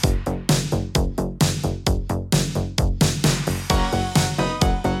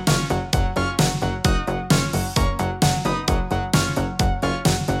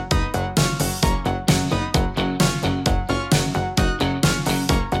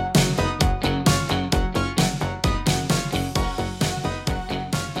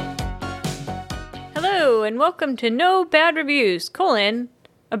welcome to No Bad Reviews, a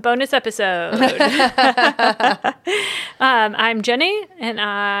bonus episode. I'm Jenny, and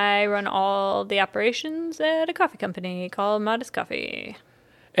I run all the operations at a coffee company called Modest Coffee.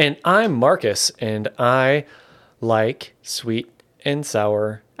 And I'm Marcus, and I like sweet and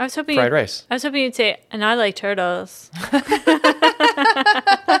sour fried rice. I was hoping you'd say, and I like turtles. I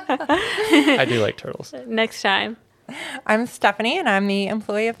do like turtles. Next time. I'm Stephanie, and I'm the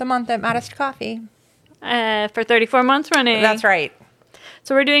employee of the month at Modest Coffee. For 34 months running. That's right.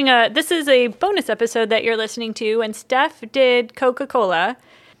 So we're doing this is a bonus episode that you're listening to, and Steph did Coca-Cola.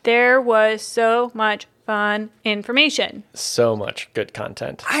 There was so much fun information. So much good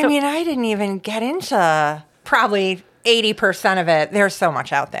content. I mean, I didn't even get into probably 80% of it. There's so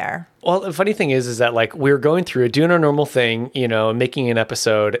much out there. Well, the funny thing is that like we were going through it, doing our normal thing, making an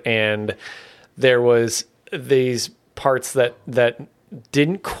episode, and there was these parts that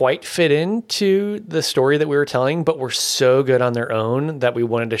didn't quite fit into the story that we were telling, but were so good on their own that we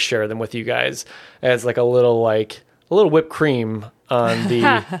wanted to share them with you guys as like a little whipped cream on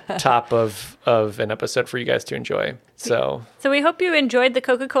the top of an episode for you guys to enjoy. So we hope you enjoyed the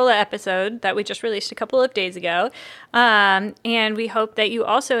Coca-Cola episode that we just released a couple of days ago. And we hope that you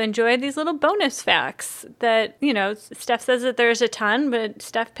also enjoyed these little bonus facts that, Steph says that there's a ton, but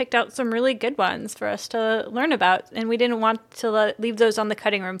Steph picked out some really good ones for us to learn about. And we didn't want to leave those on the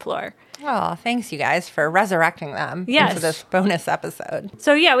cutting room floor. Oh, thanks, you guys, for resurrecting them into this bonus episode.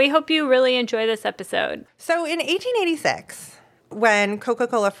 So, we hope you really enjoy this episode. So in 1886, when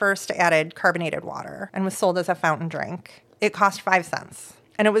Coca-Cola first added carbonated water and was sold as a fountain drink, it cost 5 cents.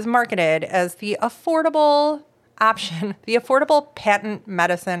 And it was marketed as the affordable option, the affordable patent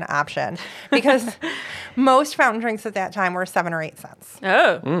medicine option, because most fountain drinks at that time were 7 or 8 cents.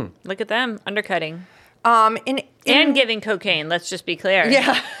 Oh, Look at them undercutting. And giving cocaine, let's just be clear.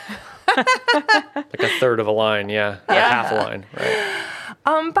 Yeah. like a third of a line, yeah. Like half a line, right?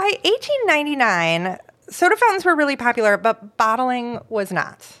 By 1899, soda fountains were really popular, but bottling was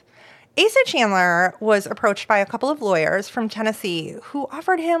not. Asa Chandler was approached by a couple of lawyers from Tennessee who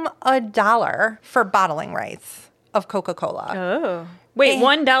offered him $1 for bottling rights of Coca-Cola. Oh. Wait,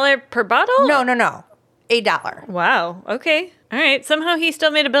 $1 per bottle? No. $1. Wow. Okay. All right. Somehow he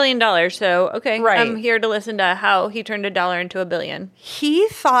still made $1 billion. So, okay. Right. I'm here to listen to how he turned $1 into $1 billion. He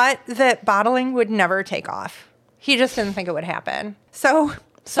thought that bottling would never take off. He just didn't think it would happen. So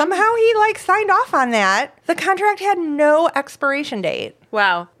somehow he signed off on that. The contract had no expiration date.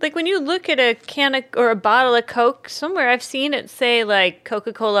 Wow. Like when you look at a can or a bottle of Coke, somewhere I've seen it say like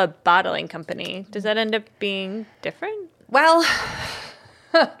Coca-Cola Bottling Company. Does that end up being different? Well,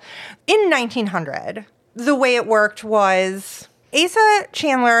 in 1900, the way it worked was Asa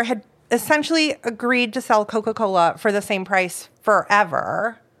Chandler had essentially agreed to sell Coca-Cola for the same price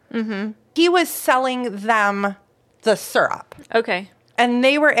forever. Mm-hmm. He was selling them the syrup. Okay. And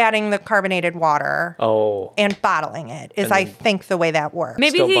they were adding the carbonated water and bottling it, I think, the way that works.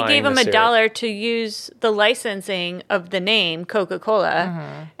 Maybe he gave him $1 to use the licensing of the name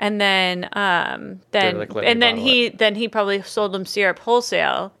Coca-Cola, and then he probably sold them syrup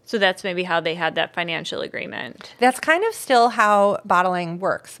wholesale. So that's maybe how they had that financial agreement. That's kind of still how bottling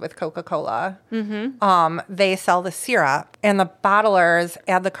works with Coca-Cola. Mm-hmm. They sell the syrup, and the bottlers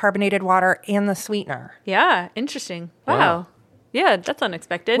add the carbonated water and the sweetener. Yeah, interesting. Wow. Yeah, that's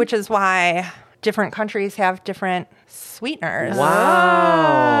unexpected. Which is why different countries have different sweeteners.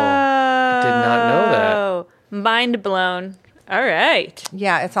 Wow. I did not know that. Mind blown. All right.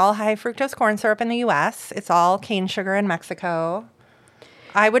 Yeah, it's all high fructose corn syrup in the U.S. It's all cane sugar in Mexico.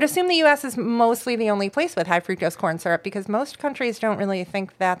 I would assume the U.S. is mostly the only place with high fructose corn syrup because most countries don't really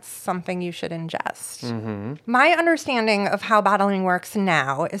think that's something you should ingest. Mm-hmm. My understanding of how bottling works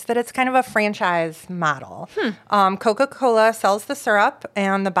now is that it's kind of a franchise model. Coca-Cola sells the syrup,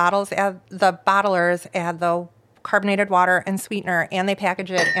 and the bottlers add the carbonated water and sweetener, and they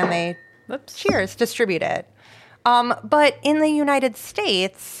package it, and they distribute it. But in the United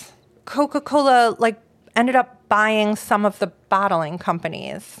States, Coca-Cola ended up buying some of the bottling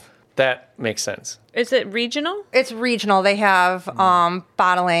companies. That makes sense. Is it regional? It's regional. They have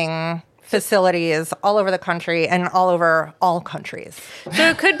bottling facilities all over the country and all over all countries. So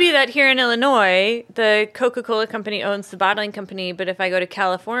it could be that here in Illinois, the Coca-Cola company owns the bottling company, but if I go to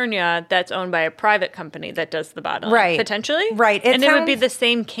California, that's owned by a private company that does the bottling. Right. Potentially? Right. It would be the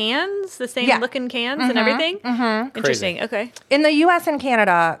same cans, the same looking cans and everything? Mm-hmm. Interesting. Crazy. Okay. In the U.S. and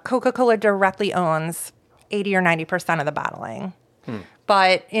Canada, Coca-Cola directly owns 80 or 90% of the bottling.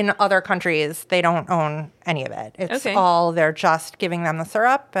 But in other countries, they don't own any of it. It's all, they're just giving them the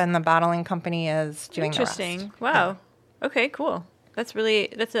syrup, and the bottling company is doing the rest. Interesting. Wow. Yeah. Okay, cool. That's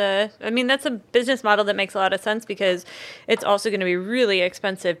a business model that makes a lot of sense because it's also going to be really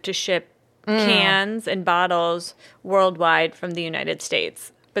expensive to ship cans and bottles worldwide from the United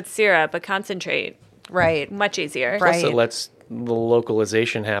States. But syrup, a concentrate, Right. much easier. Right. Plus, it lets the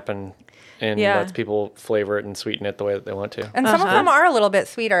localization happen and lets people flavor it and sweeten it the way that they want to. And some of them are a little bit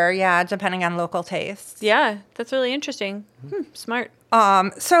sweeter, yeah, depending on local tastes. Yeah, that's really interesting. Smart.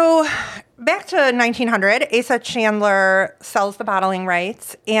 So back to 1900, Asa Chandler sells the bottling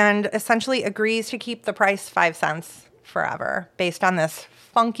rights and essentially agrees to keep the price 5 cents forever based on this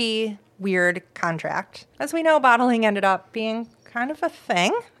funky, weird contract. As we know, bottling ended up being kind of a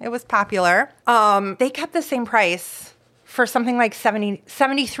thing. It was popular. They kept the same price for something like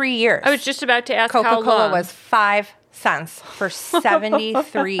 73 years. I was just about to ask how Coca-Cola long. was 5 cents for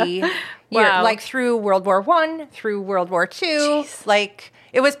 73 years. Wow. Like through World War I, through World War II. Like,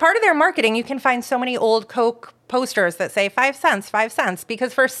 it was part of their marketing. You can find so many old Coke posters that say 5 cents, 5 cents,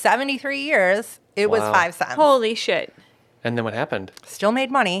 because for 73 years, it was Wow. 5 cents. Holy shit. And then what happened? Still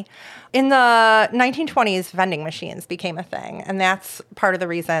made money. In the 1920s, vending machines became a thing, and that's part of the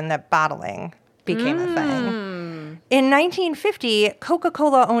reason that bottling became a thing. In 1950,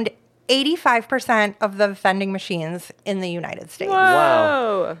 Coca-Cola owned 85% of the vending machines in the United States,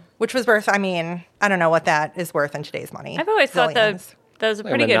 Whoa. which was worth, I mean, I don't know what that is worth in today's money. I've always thought Billions. that was a A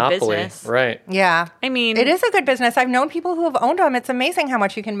pretty good monopoly, business. right? Yeah. I mean, It is a good business. I've known people who have owned them. It's amazing how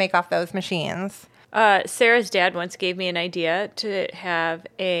much you can make off those machines. Sarah's dad once gave me an idea to have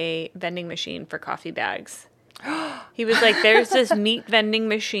a vending machine for coffee bags. He was like, there's this meat vending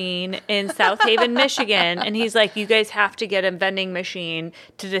machine in South Haven, Michigan. And he's like, you guys have to get a vending machine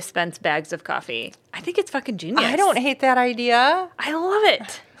to dispense bags of coffee. I think it's fucking genius. I don't hate that idea. I love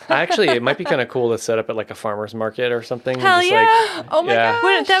it. Actually, it might be kind of cool to set up at like a farmer's market or something. and Hell just, yeah. Like, Oh my yeah. God.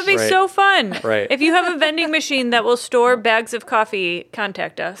 Wouldn't that be Right. so fun? Right. If you have a vending machine that will store bags of coffee,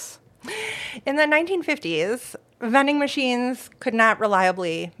 contact us. In the 1950s, vending machines could not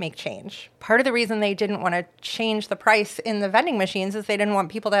reliably make change. Part of the reason they didn't want to change the price in the vending machines is they didn't want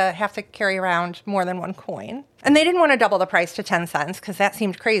people to have to carry around more than one coin. And they didn't want to double the price to 10 cents because that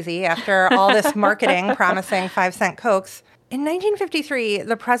seemed crazy after all this marketing promising 5-cent Cokes. In 1953,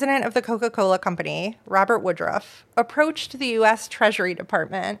 the president of the Coca-Cola Company, Robert Woodruff, approached the U.S. Treasury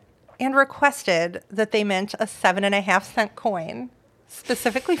Department and requested that they mint a 7.5-cent coin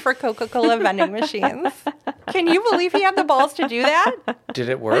specifically for Coca-Cola vending machines. Can you believe he had the balls to do that? Did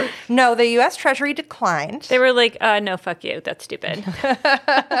it work? No, the U.S. Treasury declined. They were like, no, fuck you. That's stupid.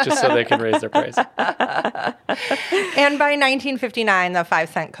 Just so they can raise their price. And by 1959, the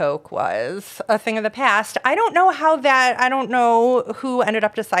 5-cent Coke was a thing of the past. I don't know who ended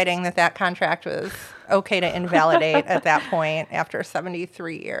up deciding that contract was okay to invalidate at that point after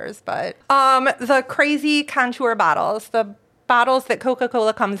 73 years. But the crazy contour bottles, the bottles that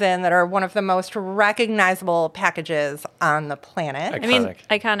Coca-Cola comes in that are one of the most recognizable packages on the planet. Iconic. I mean,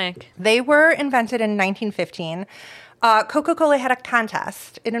 iconic. They were invented in 1915. Coca-Cola had a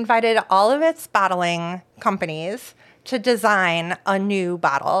contest. It invited all of its bottling companies to design a new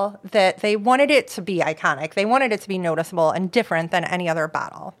bottle that they wanted it to be iconic. They wanted it to be noticeable and different than any other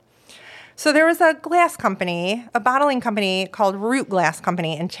bottle. So there was a glass company, a bottling company called Root Glass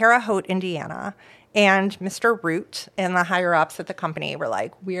Company in Terre Haute, Indiana. And Mr. Root and the higher-ups at the company were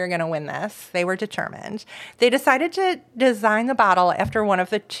like, we're going to win this. They were determined. They decided to design the bottle after one of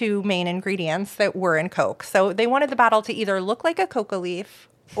the two main ingredients that were in Coke. So they wanted the bottle to either look like a coca leaf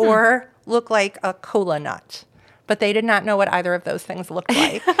or look like a cola nut. But they did not know what either of those things looked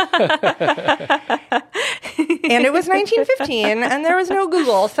like. And it was 1915, and there was no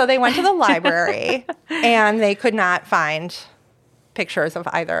Google. So they went to the library, and they could not find pictures of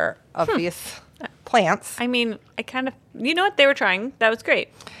either of these plants. I mean, you know what? They were trying. That was great.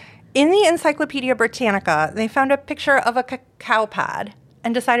 In the Encyclopedia Britannica, they found a picture of a cacao pod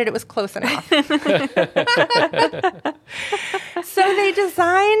and decided it was close enough. So they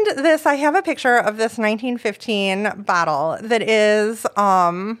designed this. I have a picture of this 1915 bottle that is,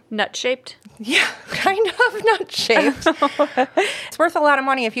 Nut-shaped. yeah, kind of nut-shaped. It's worth a lot of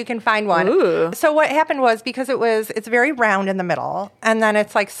money if you can find one. Ooh. So what happened was, because it's very round in the middle, and then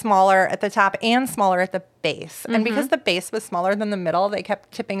it's like smaller at the top and smaller at the base. And because the base was smaller than the middle, they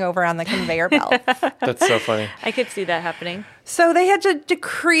kept tipping over on the conveyor belt. That's so funny. I could see that happening. So they had to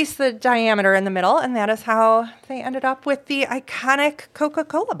decrease the diameter in the middle, and that is how they ended up with the iconic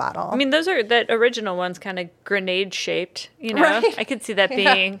Coca-Cola bottle. I mean, that original one's kind of grenade shaped, you know? Right. I could see that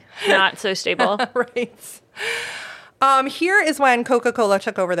being not so stable. Right. Here is when Coca-Cola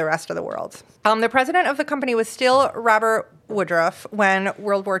took over the rest of the world. The president of the company was still Robert Woodruff when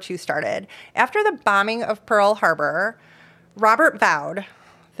World War II started. After the bombing of Pearl Harbor, Robert vowed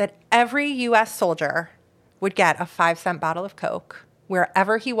that every U.S. soldier would get a 5-cent bottle of Coke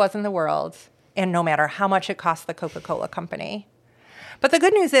wherever he was in the world, and no matter how much it cost the Coca-Cola company. But the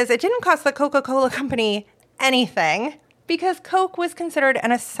good news is it didn't cost the Coca-Cola company anything because Coke was considered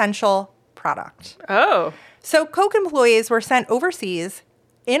an essential product. Oh. So Coke employees were sent overseas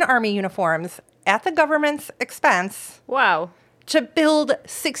in Army uniforms at the government's expense Wow. to build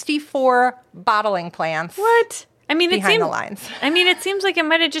 64 bottling plants. What? I mean, Behind the lines. I mean, it seems like it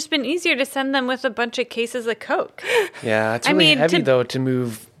might have just been easier to send them with a bunch of cases of Coke. Yeah, it's I really mean, heavy, though, to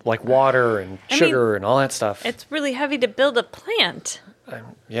move like water and sugar and all that stuff. It's really heavy to build a plant.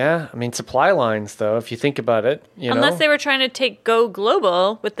 Yeah, I mean, supply lines, though, if you think about it, Unless they were trying to go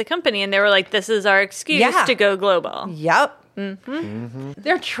global with the company and they were like, this is our excuse to go global. Yep.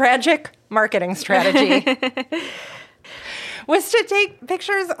 Their tragic marketing strategy was to take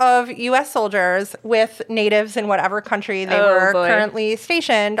pictures of U.S. soldiers with natives in whatever country they were currently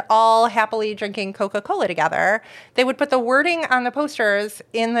stationed, all happily drinking Coca-Cola together. They would put the wording on the posters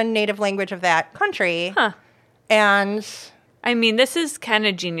in the native language of that country. Huh. And I mean, this is kind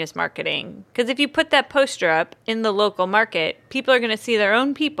of genius marketing. Because if you put that poster up in the local market, people are going to see their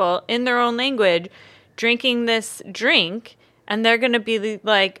own people in their own language drinking this drink, and they're going to be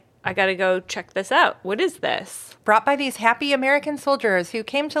like, I got to go check this out. What is this? brought by these happy American soldiers who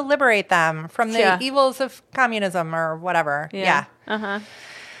came to liberate them from the evils of communism or whatever. Yeah. Uh-huh.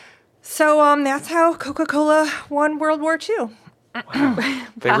 So that's how Coca-Cola won World War II.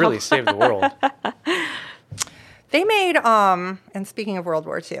 They really saved the world. They made, and speaking of World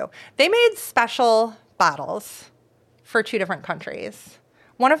War II, they made special bottles for 2 different countries.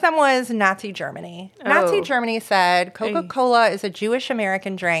 One of them was Nazi Germany. Nazi Germany said, Coca-Cola is a Jewish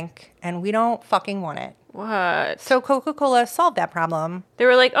American drink, and we don't fucking want it. What? So Coca-Cola solved that problem. They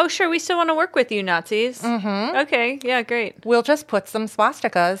were like, oh, sure, we still want to work with you, Nazis. Mm-hmm. Okay, yeah, great. We'll just put some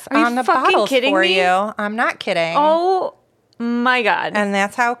swastikas Are on you the fucking bottles kidding for me? you. I'm not kidding. Oh, my God. And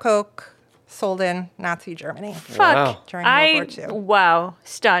that's how Coke sold in Nazi Germany. Fuck. Wow. During World War II. Wow,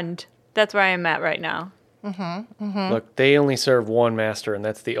 stunned. That's where I am at right now. Look, they only serve one master, and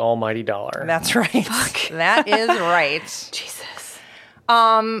that's the almighty dollar. That's right. That is right. Jesus.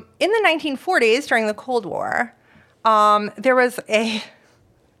 In the 1940s, during the Cold War, there was a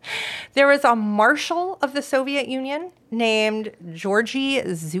marshal of the Soviet Union named Georgy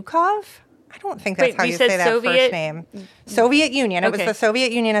Zhukov. I don't think that's how you say that first name. Soviet Union. It was the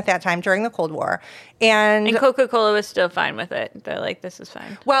Soviet Union at that time during the Cold War. And Coca-Cola was still fine with it. They're like, this is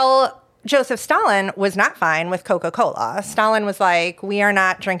fine. Well, Joseph Stalin was not fine with Coca-Cola. Stalin was like, we are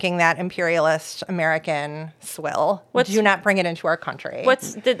not drinking that imperialist American swill. Do not bring it into our country. What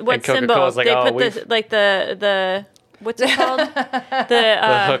symbol? Like, they put the what's it called?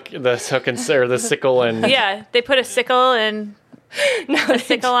 the hook and or the sickle and yeah, they put a sickle and a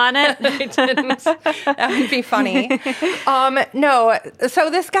sickle on it. They didn't. That would be funny. No. So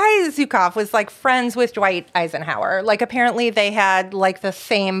this guy Zhukov was like friends with Dwight Eisenhower. Like apparently they had like the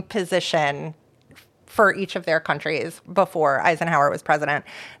same position for each of their countries before Eisenhower was president.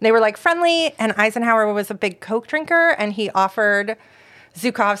 They were like friendly, and Eisenhower was a big Coke drinker, and he offered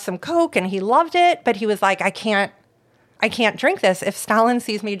Zhukov some Coke, and he loved it, but he was like, I can't drink this. If Stalin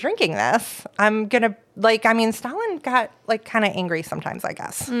sees me drinking this, I'm going to, Stalin got, kind of angry sometimes, I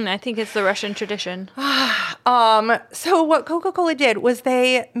guess. I think it's the Russian tradition. So what Coca-Cola did was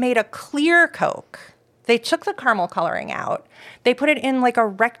they made a clear Coke. They took the caramel coloring out. They put it in, a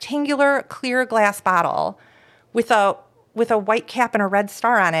rectangular clear glass bottle with a white cap and a red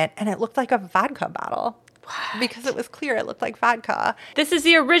star on it, and it looked like a vodka bottle. What? Because it was clear. It looked like vodka. This is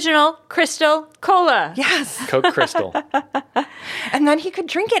the original Crystal Cola. Yes. Coke Crystal. And then he could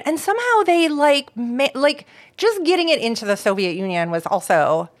drink it. And somehow they just getting it into the Soviet Union was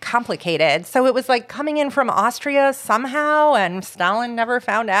also complicated. So it was coming in from Austria somehow. And Stalin never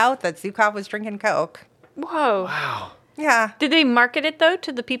found out that Zhukov was drinking Coke. Whoa. Wow. Yeah. Did they market it, though,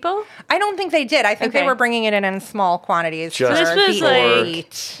 to the people? I don't think they did. I think they were bringing it in small quantities. Just this was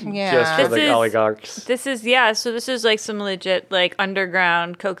for the oligarchs. This is some legit,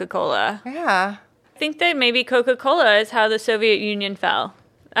 underground Coca-Cola. Yeah. I think that maybe Coca-Cola is how the Soviet Union fell.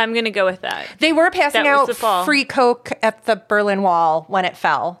 I'm going to go with that. They were passing out free Coke at the Berlin Wall when it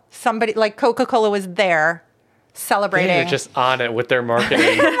fell. Somebody, Coca-Cola was there. Celebrating. They're just on it with their marketing.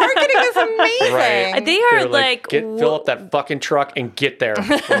 Their marketing is amazing. Right. They are fill up that fucking truck and get there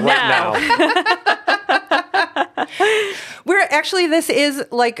right now. This is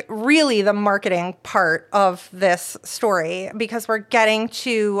like really the marketing part of this story because we're getting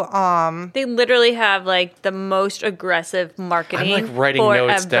to, They literally have like the most aggressive marketing. I'm like writing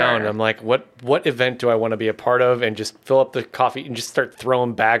notes down. I'm like, what event do I want to be a part of? And just fill up the coffee and just start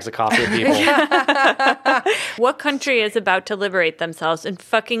throwing bags of coffee at people. What country is about to liberate themselves and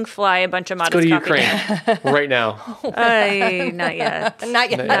fucking fly a bunch of modest Go to coffee? Ukraine right now. Not yet. not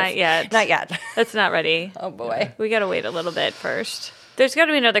yet. Not yet. Not yet. That's not ready. Oh boy. We got to wait a little bit first. There's got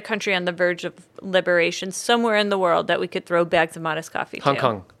to be another country on the verge of liberation somewhere in the world that we could throw bags of modest coffee to. Hong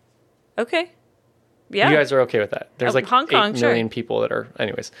Kong. Okay. Yeah. You guys are okay with that? There's like Hong Kong, 8 million sure. people that are.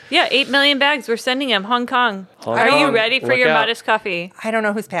 Anyways. Yeah, 8 million bags. We're sending them. Hong Kong. Are you Kong, ready for look your out. modest coffee? I don't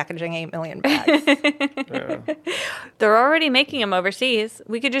know who's packaging 8 million bags. They're already making them overseas.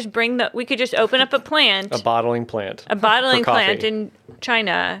 We could just open up a plant, A bottling plant. a bottling for coffee. plant in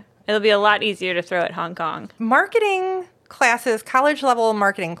China. It'll be a lot easier to throw at Hong Kong. Marketing classes, college level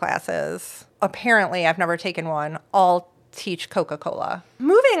marketing classes, apparently, I've never taken one, all teach Coca-Cola.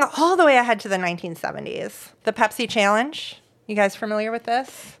 Moving all the way ahead to the 1970s, the Pepsi Challenge. You guys familiar with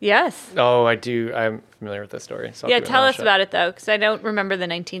this? Yes. Oh, I do. I'm familiar with this story. So I'll Yeah, keep my tell mouth us shut. about it though, because I don't remember the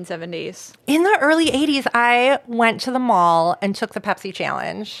 1970s. In the early 80s, I went to the mall and took the Pepsi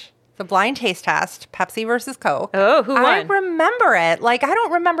Challenge. The blind taste test, Pepsi versus Coke. Oh, who I won? remember it. Like, I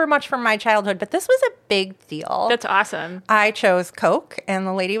don't remember much from my childhood, but this was a big deal. That's awesome. I chose Coke, and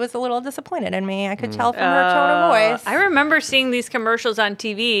the lady was a little disappointed in me. I could tell from her tone of voice. I remember seeing these commercials on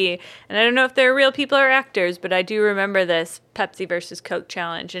TV, and I don't know if they're real people or actors, but I do remember this Pepsi versus Coke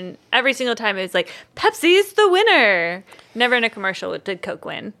challenge. And every single time it was like, Pepsi's the winner. Never in a commercial did Coke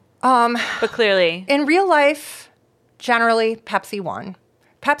win. But clearly. In real life, generally, Pepsi won.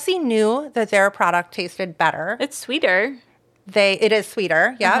 Pepsi knew that their product tasted better. It's sweeter. It is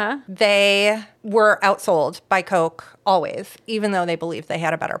sweeter, yeah. Uh-huh. They were outsold by Coke always, even though they believed they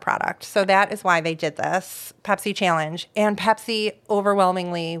had a better product. So that is why they did this Pepsi Challenge, and Pepsi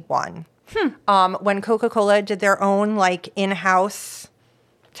overwhelmingly won. When Coca-Cola did their own like in-house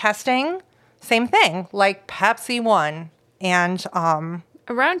testing, same thing. Like Pepsi won, and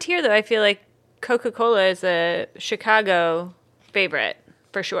Around here, though, I feel like Coca-Cola is a Chicago favorite,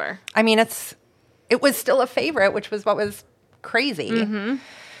 for sure. I mean, it was still a favorite, which was what was crazy. Mm-hmm.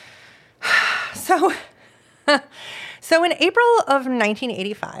 So in April of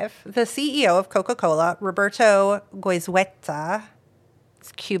 1985, the CEO of Coca-Cola, Roberto Goizueta,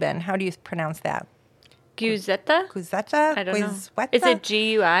 it's Cuban. How do you pronounce that? Giuseppe? Goizueta? I don't know. Goizueta? Is it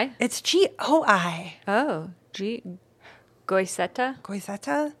G-U-I? It's G-O-I. Oh, Goisetta?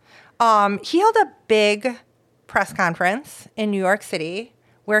 Goizueta. He held a big press conference in New York City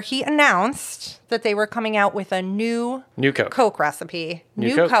where he announced that they were coming out with a new Coke. Coke recipe.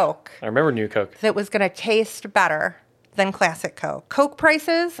 New Coke. Coke I remember New Coke. that was going to taste better than classic Coke. Coke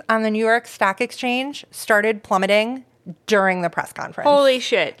prices on the New York Stock Exchange started plummeting during the press conference. Holy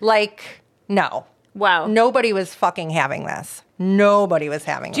shit. Like, no. Wow. Nobody was fucking having this. Nobody was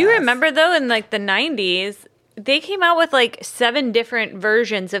having this. Do you remember, though, in like the 90s, they came out with like 7 different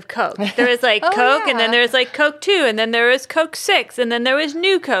versions of Coke. There was like Oh, Coke, and yeah. then there was like Coke 2, and then there was Coke 6, and then there was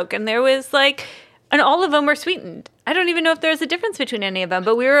New Coke, and there was like, and all of them were sweetened. I don't even know if there was a difference between any of them,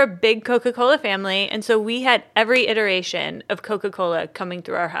 but we were a big Coca-Cola family, and so we had every iteration of Coca-Cola coming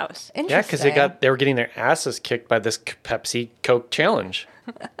through our house. Yeah, because they were getting their asses kicked by this Pepsi Coke challenge.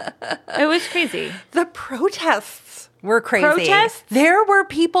 It was crazy. The protests were crazy. Protests? There were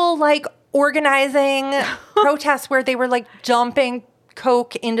people like organizing protests where they were like dumping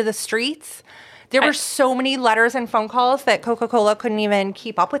Coke into the streets. There were so many letters and phone calls that Coca-Cola couldn't even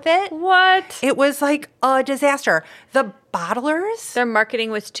keep up with it. What? It was like a disaster. The bottlers, Their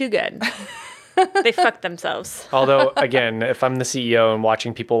marketing was too good. They fucked themselves. Although, again, if I'm the CEO and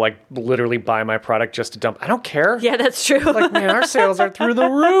watching people like literally buy my product just to dump, I don't care. Yeah, that's true. Like, man, our sales are through the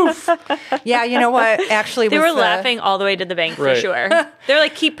roof. yeah, you know what? Actually, They was were laughing all the way to the bank for Right. sure. They're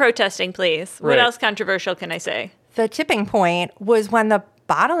like, keep protesting, please. What Right. else controversial can I say? The tipping point was when the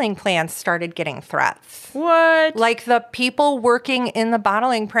bottling plants started getting threats. What? Like the people working in the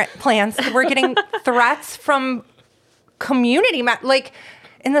bottling plants were getting threats from community, like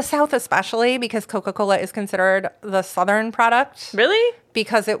in the South especially, because Coca-Cola is considered the Southern product. Really?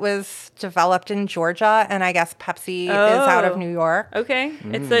 Because it was developed in Georgia, and I guess Pepsi is out of Oh. New York. Okay.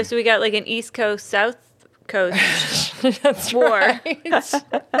 It's like, so we got like an East Coast, South Coast That's war. right.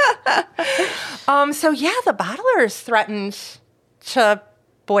 So yeah, the bottlers threatened to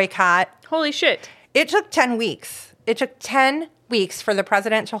boycott. Holy shit. It took 10 weeks. It took 10 weeks for the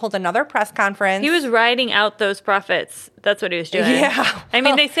president to hold another press conference. He was riding out those profits. That's what he was doing. Yeah. I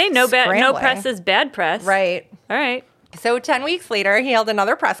mean, they say no Scrambling. press is bad press. Right. All right. So 10 weeks later, he held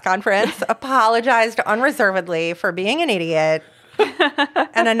another press conference, apologized unreservedly for being an idiot,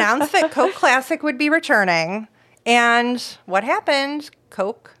 and announced that Coke Classic would be returning. And what happened?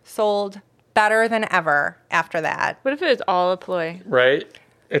 Coke sold better than ever after that. What if it was all a ploy? Right?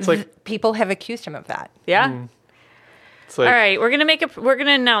 It's like, People have accused him of that. Yeah. it's like All right, we're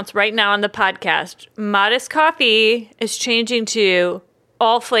gonna announce right now on the podcast. Modest Coffee is changing to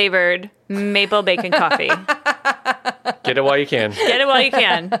all flavored maple bacon coffee. get it while you can. Get it while you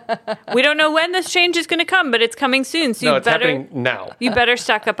can. We don't know when this change is going to come, but it's coming soon. So No, you it's better happening now. you better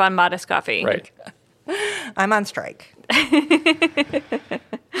stock up on Modest Coffee. Right. I'm on strike.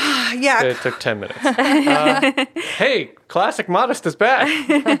 Yeah. It took 10 minutes. Hey, Classic Modest is back.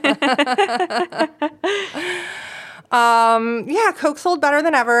 Yeah, Coke sold better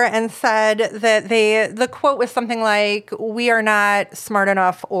than ever and said that the quote was something like, "We are not smart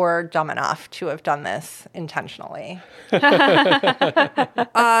enough or dumb enough to have done this intentionally." The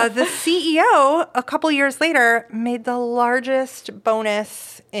CEO, a couple years later, made the largest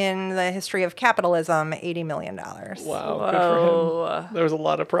bonus in the history of capitalism, $80 million. Wow, good for him. There was a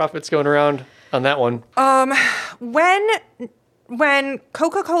lot of profits going around on that one. When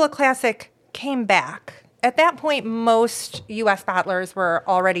Coca-Cola Classic came back, at that point, most U.S. bottlers were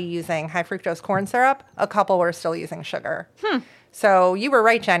already using high fructose corn syrup. A couple were still using sugar. So you were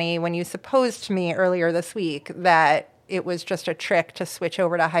right, Jenny, when you supposed to me earlier this week that it was just a trick to switch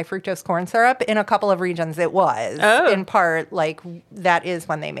over to high fructose corn syrup. In a couple of regions, it was. Oh. In part, like, that is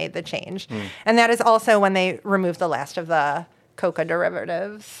when they made the change. And that is also when they removed the last of the coca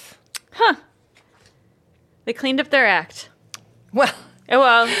derivatives. They cleaned up their act. Well,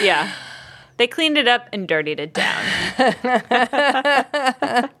 Yeah. They cleaned it up and dirtied it down.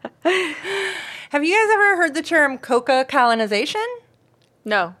 have you guys ever heard the term coca colonization?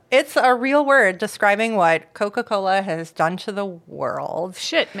 No. It's a real word describing what Coca-Cola has done to the world.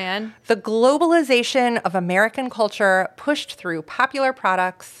 Shit, man. The globalization of American culture pushed through popular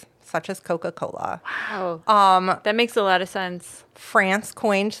products such as Coca-Cola. Wow. That makes a lot of sense. France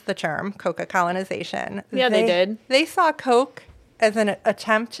coined the term Coca colonization. Yeah, they did. They saw Coke as an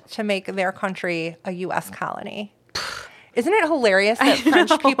attempt to make their country a U.S. colony. Isn't it hilarious that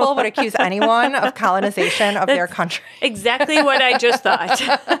French people would accuse anyone of colonization of their country? Exactly what I just thought.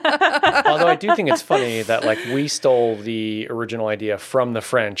 Although I do think it's funny that like we stole the original idea from the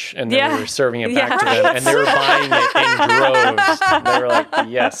French and then Yeah. we were serving it back to Yeah. them and they were buying it in droves. They were like,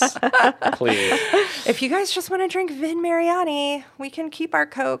 yes, please. If you guys just want to drink Vin Mariani, we can keep our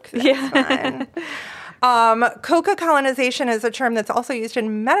Coke. That's fine. Coca colonization is a term that's also used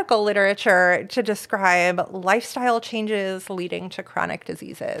in medical literature to describe lifestyle changes leading to chronic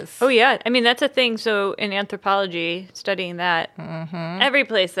diseases. Oh, yeah. I mean, that's a thing. So in anthropology, studying that, every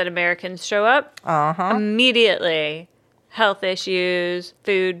place that Americans show up, immediately health issues,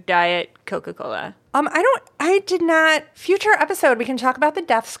 food, diet, Coca-Cola. I did not. Future episode, we can talk about the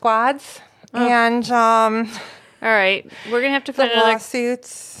death squads and All right. We're going to have to the put another...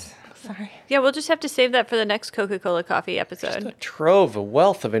 lawsuits. Sorry. Yeah, we'll just have to save that for the next Coca-Cola coffee episode. A trove, a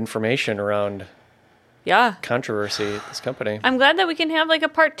wealth of information around Yeah. controversy at this company. I'm glad that we can have like a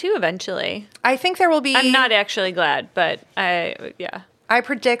part 2 eventually. I think there will be. I'm not actually glad, but yeah. I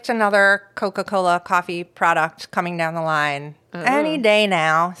predict another Coca-Cola coffee product coming down the line any day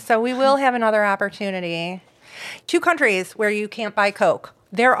now. So we will have another opportunity. 2 countries where you can't buy Coke.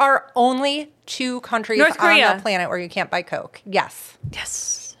 There are only 2 countries North on Korea. the planet where you can't buy Coke. Yes.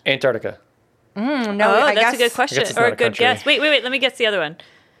 Yes. Antarctica. No, Oh, that's a good question. it's Or not a a good country. guess. Wait. Let me guess the other one.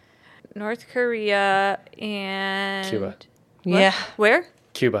 North Korea and... Cuba. Yeah. Where?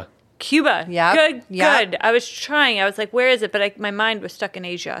 Cuba. Cuba. Yep. Good. Yep. Good. I was trying. I was like, where is it? But my mind was stuck in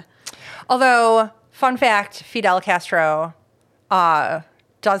Asia. Although, fun fact, Fidel Castro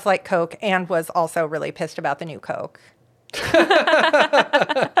does like Coke and was also really pissed about the new Coke.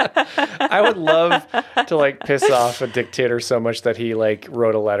 I would love to like piss off a dictator so much that he like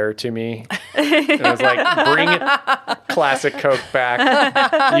wrote a letter to me and was like, "Bring classic Coke back,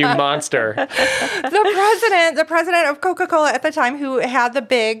 you monster." The president of Coca-Cola at the time, who had the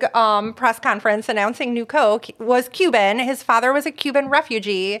big press conference announcing new Coke, was Cuban. His father was a Cuban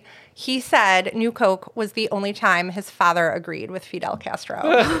refugee. He said new Coke was the only time his father agreed with Fidel Castro.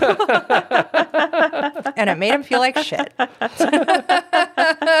 And it made him feel like shit.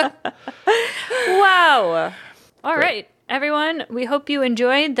 Wow. All right, everyone. We hope you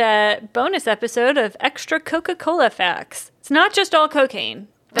enjoyed that bonus episode of Extra Coca-Cola Facts. It's not just all cocaine.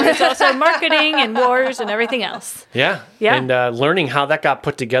 There's also marketing and wars and everything else. Yeah. Yeah. And learning how that got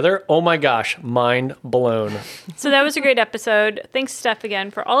put together. Oh my gosh, mind blown. So that was a great episode. Thanks, Steph, again,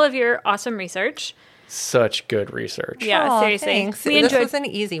 for all of your awesome research. such good research. Yeah, Aw, seriously. thanks. We This enjoyed was an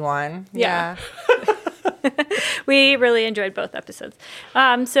easy one. Yeah. We really enjoyed both episodes.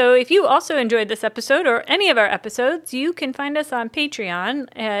 So if you also enjoyed this episode or any of our episodes, you can find us on Patreon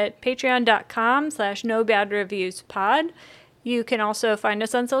at patreon.com/nobadreviewspod. You can also find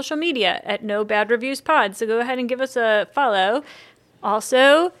us on social media at nobadreviewspod. So go ahead and give us a follow.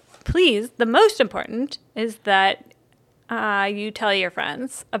 Also, please, the most important is that you tell your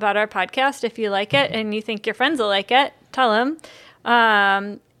friends about our podcast. If you like it and you think your friends will like it, tell them.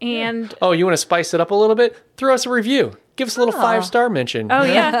 And Oh, you want to spice it up a little bit? Throw us a review. Give us a little 5-star mention. oh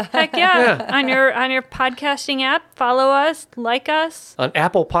yeah, heck yeah. On your podcasting app, follow us, like us. On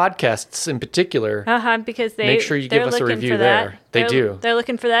Apple Podcasts in particular, Because they make sure you they're give us a looking review for that. there. They They're- do. They're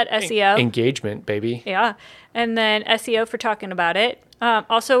looking for that SEO. Engagement, baby. Yeah. And then SEO for talking about it.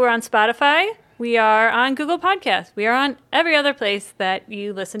 Also, we're on Spotify. We are on Google Podcasts. We are on every other place that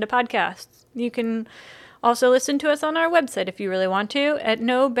you listen to podcasts. You can also listen to us on our website if you really want to at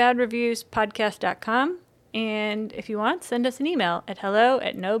nobadreviewspodcast.com. And if you want, send us an email at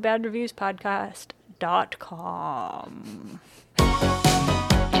hello@nobadreviewspodcast.com.